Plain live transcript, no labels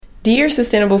Dear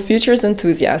Sustainable Futures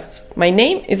enthusiasts, my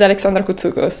name is Alexandra,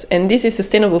 and this is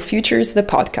Sustainable Futures, the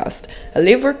podcast, a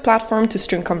livework platform to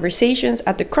stream conversations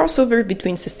at the crossover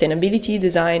between sustainability,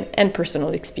 design, and personal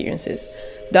experiences.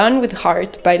 Done with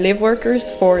heart by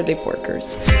Liveworkers for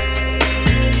Liveworkers.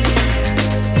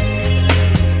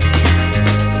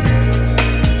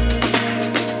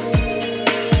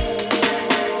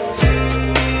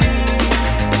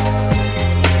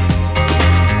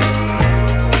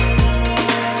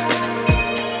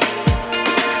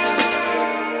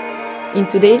 In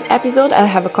today's episode, I'll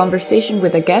have a conversation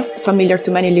with a guest familiar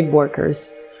to many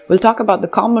Liveworkers. We'll talk about the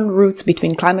common roots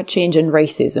between climate change and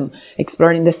racism,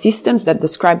 exploring the systems that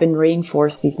describe and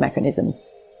reinforce these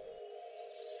mechanisms.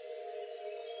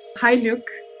 Hi, Luke.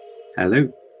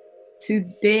 Hello.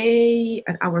 Today,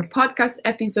 at our podcast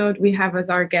episode, we have as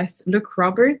our guest Luke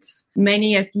Roberts.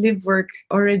 Many at Livework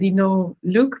already know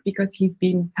Luke because he's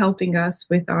been helping us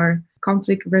with our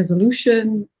conflict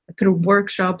resolution through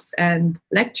workshops and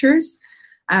lectures.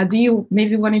 Do you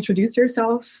maybe want to introduce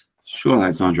yourself? Sure,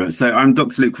 Alexandra. So I'm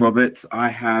Dr. Luke Roberts. I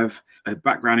have a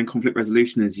background in conflict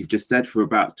resolution, as you've just said, for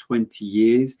about 20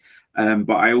 years.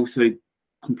 But I also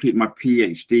completed my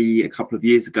PhD a couple of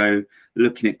years ago,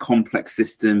 looking at complex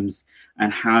systems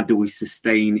and how do we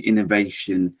sustain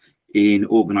innovation in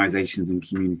organizations and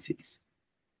communities.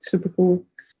 Super cool.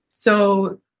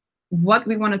 So what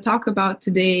we want to talk about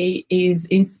today is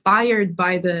inspired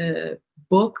by the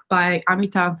book by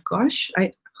Amitav Ghosh.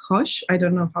 I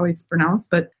don't know how it's pronounced,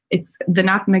 but it's The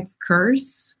Nutmeg's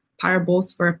Curse,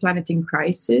 Parables for a Planet in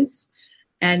Crisis.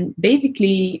 And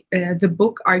basically, the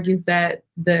book argues that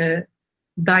the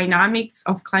dynamics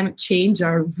of climate change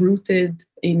are rooted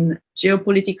in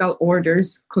geopolitical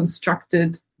orders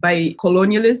constructed by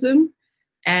colonialism.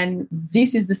 And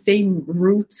this is the same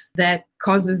root that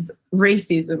causes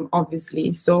racism,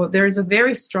 obviously. So there's a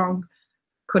very strong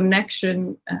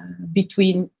connection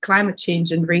between climate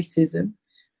change and racism.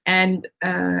 And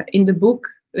in the book,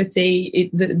 let's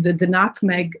say the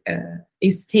nutmeg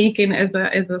is taken as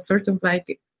a sort of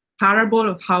like parable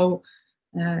of how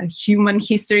human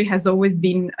history has always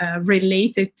been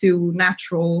related to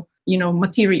natural,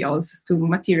 materials, to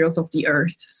materials of the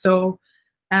earth. So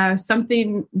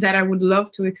something that I would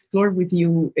love to explore with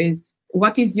you is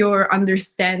what is your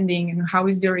understanding and how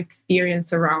is your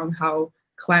experience around how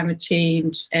climate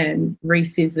change and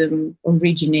racism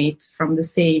originate from the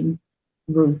same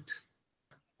root?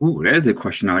 Oh, there's a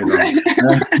question, Alexandra.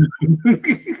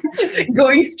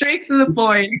 Going straight to the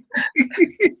point.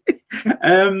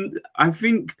 I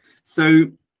think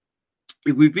so.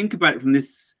 If we think about it from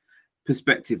this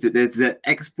perspective, that there's the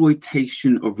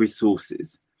exploitation of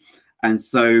resources. And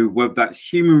so whether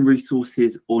that's human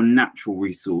resources or natural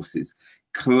resources,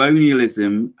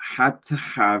 colonialism had to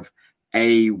have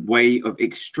a way of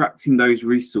extracting those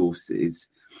resources.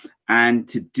 And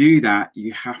to do that,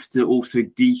 you have to also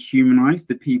dehumanize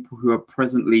the people who are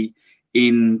presently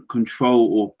in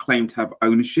control or claim to have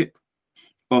ownership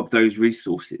of those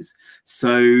resources.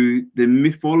 So the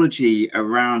mythology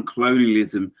around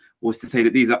colonialism was to say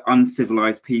that these are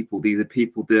uncivilized people. These are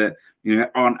people that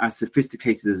aren't as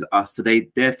sophisticated as us. So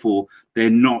they're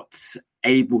not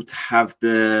able to have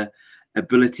the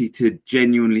ability to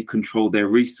genuinely control their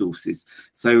resources.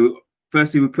 So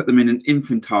firstly, we put them in an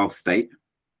infantile state.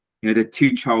 They're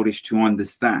too childish to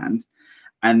understand.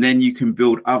 And then you can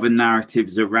build other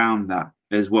narratives around that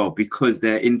as well, because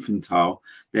they're infantile,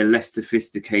 they're less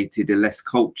sophisticated, they're less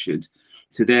cultured.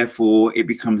 So therefore, it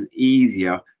becomes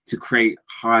easier to create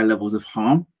higher levels of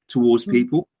harm towards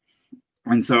people.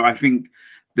 And so I think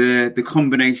the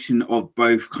combination of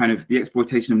both kind of the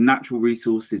exploitation of natural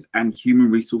resources and human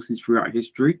resources throughout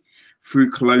history, through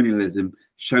colonialism,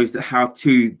 shows that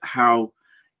how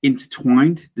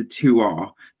intertwined the two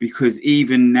are. Because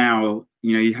even now,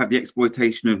 you have the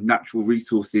exploitation of natural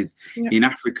resources in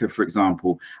Africa, for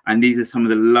example, and these are some of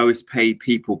the lowest paid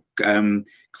people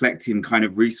collecting kind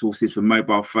of resources for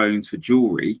mobile phones, for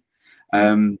jewelry.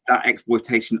 That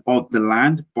exploitation of the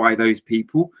land by those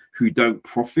people who don't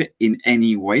profit in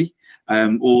any way,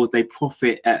 or they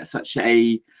profit at such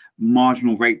a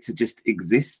marginal rate to just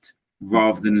exist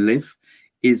rather than live,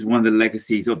 is one of the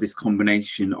legacies of this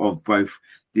combination of both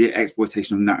the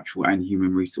exploitation of natural and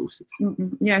human resources.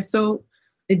 Mm-hmm. Yeah, so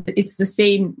it's the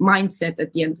same mindset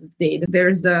at the end of the day.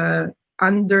 There's a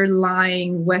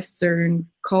underlying Western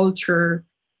culture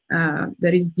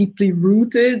that is deeply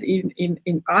rooted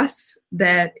in us,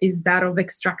 that is that of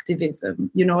extractivism,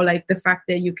 like the fact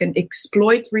that you can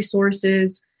exploit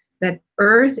resources, that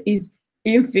Earth is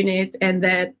infinite, and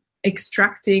that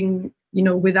extracting,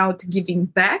 without giving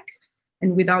back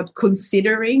and without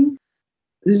considering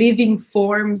living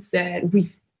forms that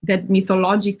we that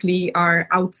mythologically are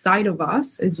outside of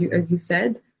us, as you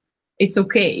said, it's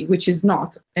okay, which is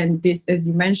not. And this, as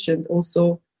you mentioned,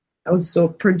 also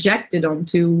projected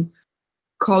onto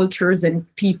cultures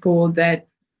and people that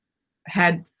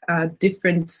had a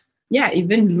different,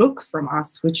 even look from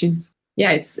us, which is,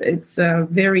 it's a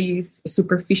very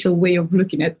superficial way of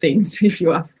looking at things, if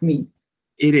you ask me.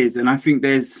 It is. And I think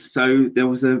there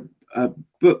was a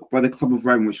book by the Club of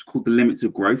Rome, which is called The Limits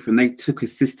of Growth, and they took a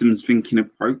systems thinking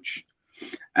approach.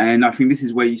 And I think this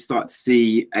is where you start to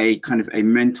see a kind of a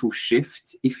mental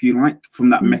shift, if you like, from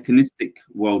that mechanistic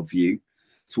worldview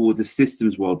towards a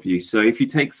systems worldview. So if you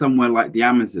take somewhere like the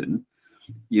Amazon,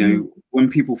 you know, when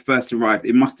people first arrived,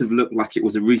 it must have looked like it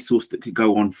was a resource that could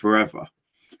go on forever.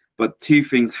 But two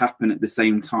things happen at the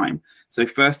same time. So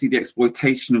firstly, the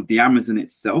exploitation of the Amazon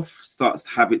itself starts to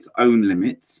have its own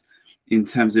limits in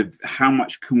terms of how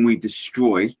much can we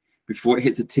destroy before it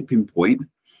hits a tipping point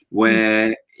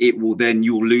where it will then,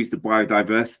 you'll lose the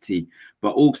biodiversity.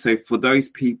 But also for those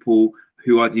people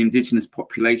who are the indigenous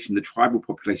population, the tribal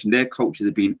population, their cultures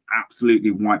are being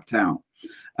absolutely wiped out.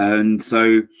 And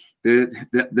so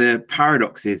the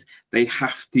paradox is they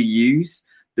have to use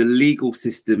the legal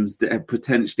systems that have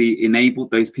potentially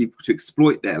enabled those people to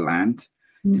exploit their land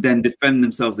to then defend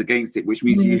themselves against it, which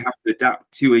means you have to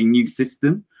adapt to a new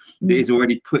system that has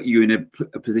already put you in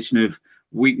a position of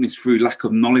weakness through lack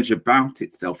of knowledge about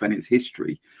itself and its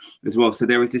history as well. So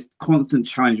there is this constant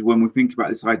challenge when we think about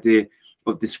this idea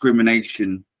of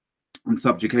discrimination and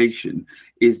subjugation,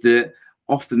 is that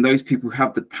often those people who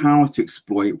have the power to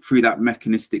exploit through that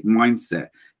mechanistic mindset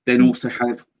then also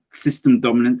have system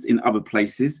dominance in other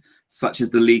places, such as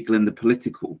the legal and the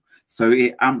political. So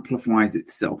it amplifies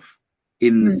itself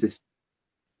in the system.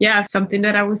 Yeah, something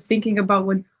that I was thinking about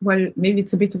maybe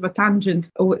it's a bit of a tangent,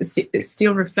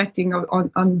 still reflecting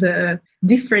on the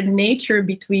different nature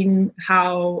between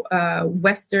how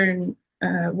Western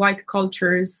white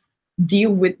cultures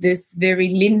deal with this very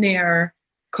linear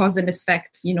cause and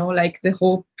effect, you know, like the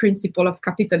whole principle of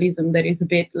capitalism that is a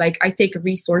bit like I take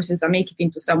resources, I make it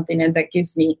into something, and that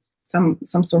gives me some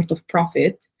sort of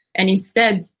profit. And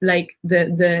instead, like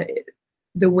the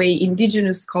way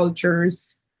indigenous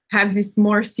cultures have this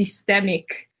more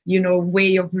systemic, you know,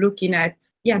 way of looking at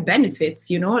benefits,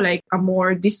 you know, like a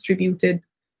more distributed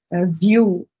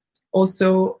view,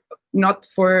 also not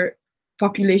for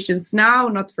populations now,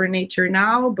 not for nature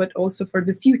now, but also for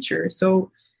the future. So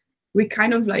we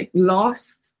kind of like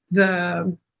lost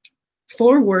the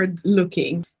forward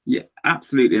looking. Yeah,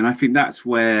 absolutely. And I think that's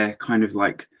where kind of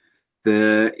like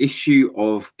the issue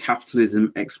of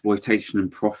capitalism, exploitation and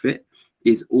profit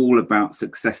is all about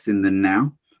success in the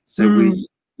now. So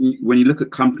when you look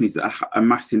at companies that are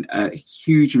amassing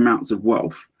huge amounts of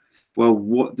wealth, well,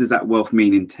 what does that wealth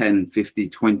mean in 10, 50,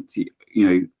 20,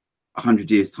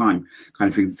 100 years time kind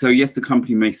of thing? So yes, the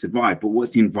company may survive, but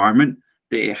what's the environment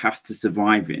that it has to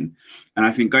survive in? And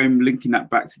I think linking that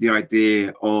back to the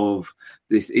idea of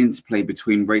this interplay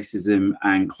between racism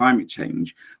and climate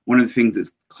change, one of the things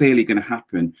that's clearly going to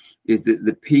happen is that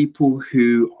the people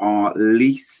who are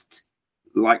least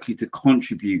likely to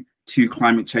contribute to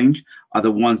climate change are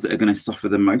the ones that are going to suffer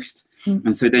the most.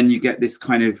 And so then you get this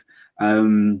kind of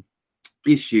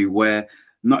issue where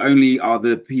not only are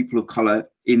the people of color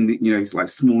in the, like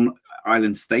small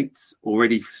island states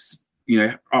already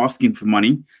asking for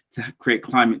money to create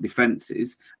climate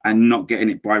defenses and not getting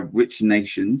it by rich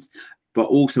nations, but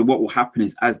also what will happen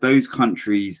is as those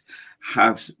countries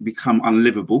have become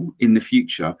unlivable in the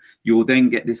future, you will then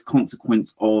get this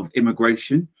consequence of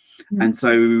immigration. And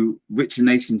so richer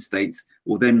nation states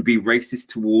will then be racist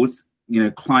towards,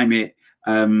 climate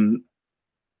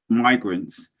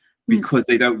migrants because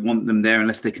they don't want them there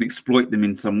unless they can exploit them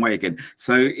in some way again.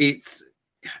 So it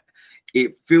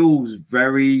feels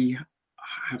very,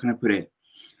 how can I put it,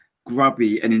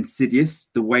 grubby and insidious,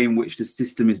 the way in which the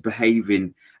system is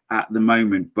behaving at the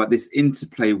moment. But this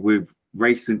interplay with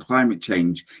race and climate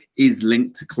change is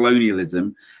linked to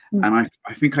colonialism. And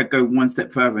I think I'd go one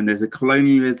step further, and there's a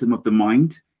colonialism of the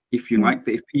mind, if you like,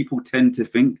 that if people tend to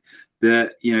think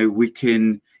that, we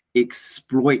can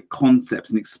exploit concepts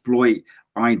and exploit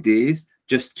ideas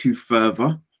just to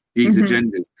further these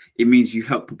agendas, it means you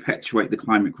help perpetuate the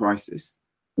climate crisis.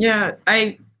 Yeah,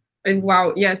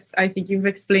 wow, yes, I think you've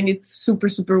explained it super,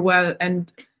 super well.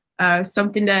 And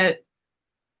something that,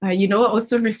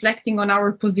 also reflecting on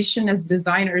our position as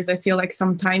designers, I feel like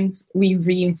sometimes we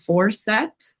reinforce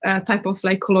that type of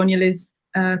like colonialist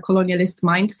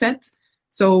mindset.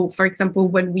 So, for example,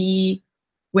 when we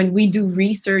do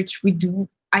research,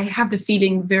 I have the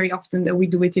feeling very often that we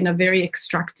do it in a very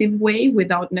extractive way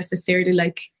without necessarily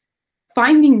like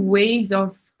finding ways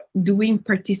of doing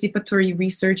participatory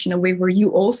research in a way where you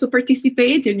also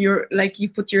participate and you're like, you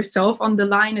put yourself on the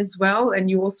line as well, and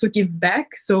you also give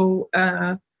back. So,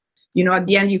 at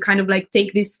the end, you kind of like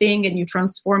take this thing and you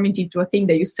transform it into a thing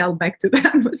that you sell back to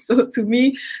them. So to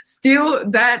me, still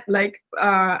that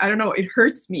I don't know, it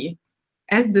hurts me.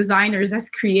 As designers, as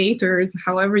creators,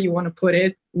 however you want to put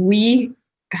it, we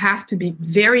have to be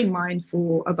very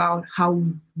mindful about how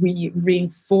we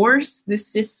reinforce this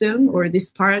system or this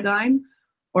paradigm,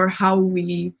 or how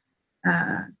we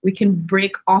can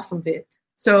break off of it.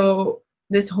 So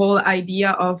this whole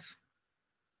idea of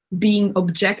being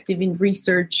objective in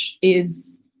research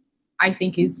I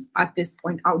think is at this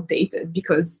point outdated,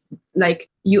 because like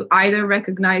you either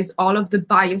recognize all of the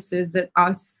biases that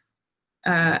us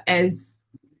as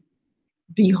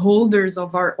beholders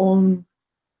of our own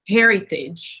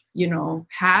heritage,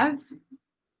 have,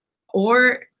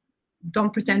 or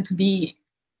don't pretend to be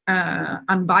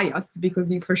unbiased, because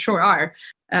you for sure are.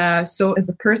 So as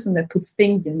a person that puts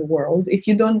things in the world, if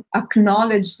you don't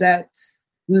acknowledge that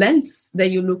lens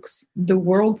that you look the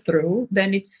world through,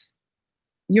 then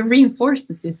you reinforce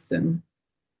the system.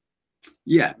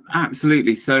 Yeah,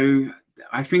 absolutely. So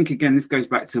I think, again, this goes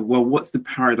back to, well, what's the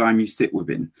paradigm you sit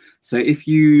within? So if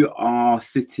you are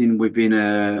sitting within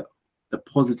a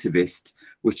positivist,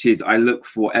 which is I look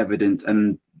for evidence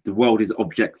and the world is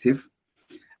objective,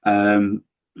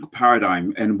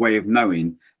 paradigm and way of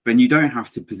knowing, then you don't have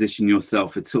to position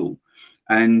yourself at all.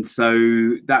 And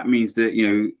so that means that,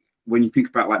 when you think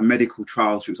about like medical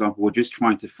trials, for example, we're just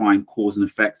trying to find cause and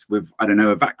effect with, I don't know,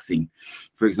 a vaccine,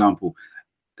 for example.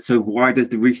 So why does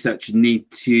the researcher need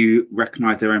to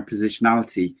recognize their own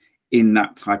positionality in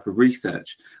that type of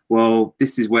research? Well,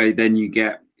 this is where then you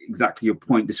get exactly your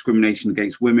point, discrimination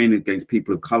against women, against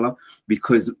people of color,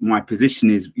 because my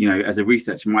position is, as a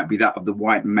researcher, might be that of the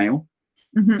white male.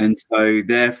 Mm-hmm. And so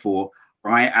therefore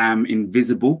I am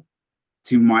invisible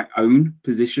to my own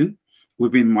position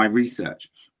within my research.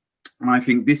 And I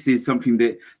think this is something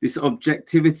that this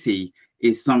objectivity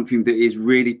is something that is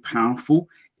really powerful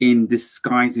in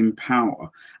disguising power.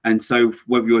 And so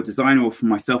whether you're a designer or for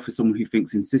myself, as someone who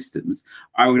thinks in systems,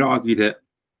 I would argue that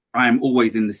I am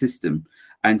always in the system.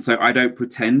 And so I don't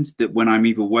pretend that when I'm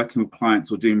either working with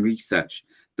clients or doing research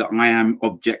that I am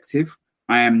objective.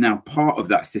 I am now part of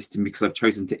that system because I've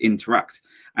chosen to interact.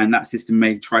 And that system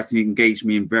may try to engage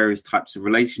me in various types of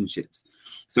relationships.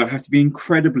 So I have to be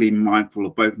incredibly mindful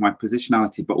of both my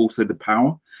positionality, but also the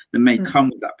power that may come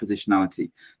with that positionality.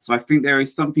 So I think there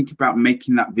is something about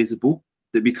making that visible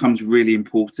that becomes really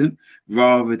important,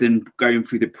 rather than going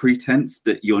through the pretense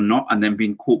that you're not and then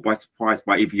being caught by surprise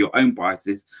by either your own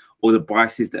biases or the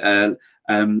biases that are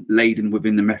laden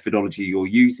within the methodology you're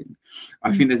using.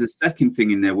 I think there's a second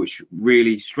thing in there which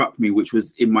really struck me, which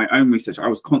was in my own research. I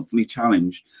was constantly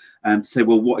challenged to say,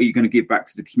 well, what are you going to give back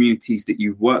to the communities that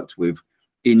you've worked with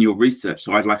in your research?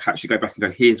 So I'd like actually go back and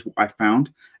go, here's what I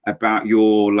found about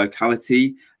your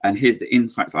locality, and here's the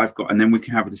insights I've got, and then we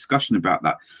can have a discussion about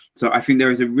that. So I think there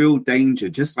is a real danger,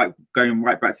 just like going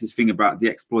right back to this thing about the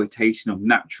exploitation of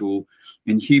natural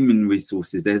and human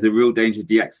resources, there's a real danger,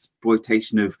 the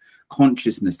exploitation of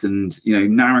consciousness and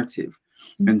narrative.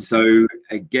 And so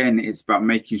again, it's about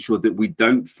making sure that we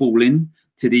don't fall in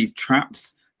to these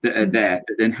traps that are there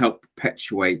that then help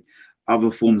perpetuate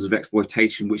other forms of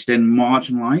exploitation, which then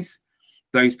marginalize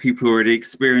those people who are already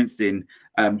experiencing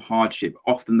hardship.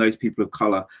 Often those people of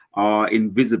color are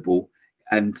invisible,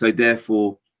 and so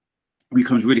therefore it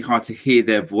becomes really hard to hear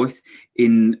their voice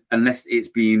unless it's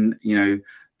been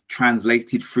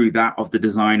translated through that of the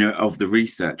designer, of the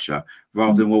researcher,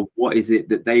 rather than, well, what is it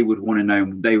that they would want to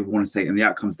know, they would want to say, and the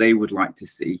outcomes they would like to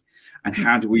see, and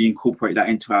how do we incorporate that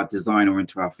into our design or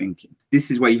into our thinking?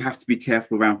 This is where you have to be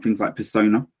careful around things like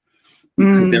persona,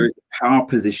 because there is a power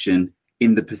position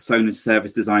in the persona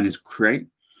service designers create,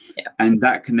 and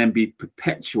that can then be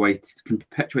perpetuate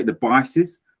the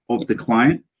biases of the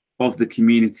client, of the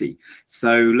community.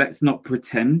 So let's not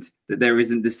pretend that there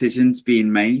isn't decisions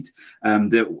being made,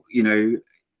 that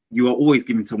you are always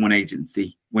giving someone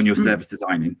agency when you're service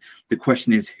designing. The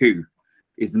question is, who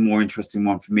is the more interesting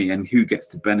one for me, and who gets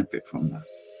to benefit from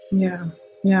that?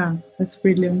 Yeah, that's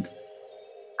brilliant.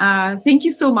 Thank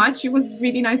you so much. It was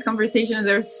really nice conversation.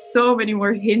 There's so many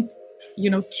more hints,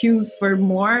 cues for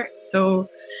more. So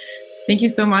thank you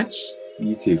so much.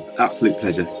 You too. Absolute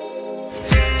pleasure.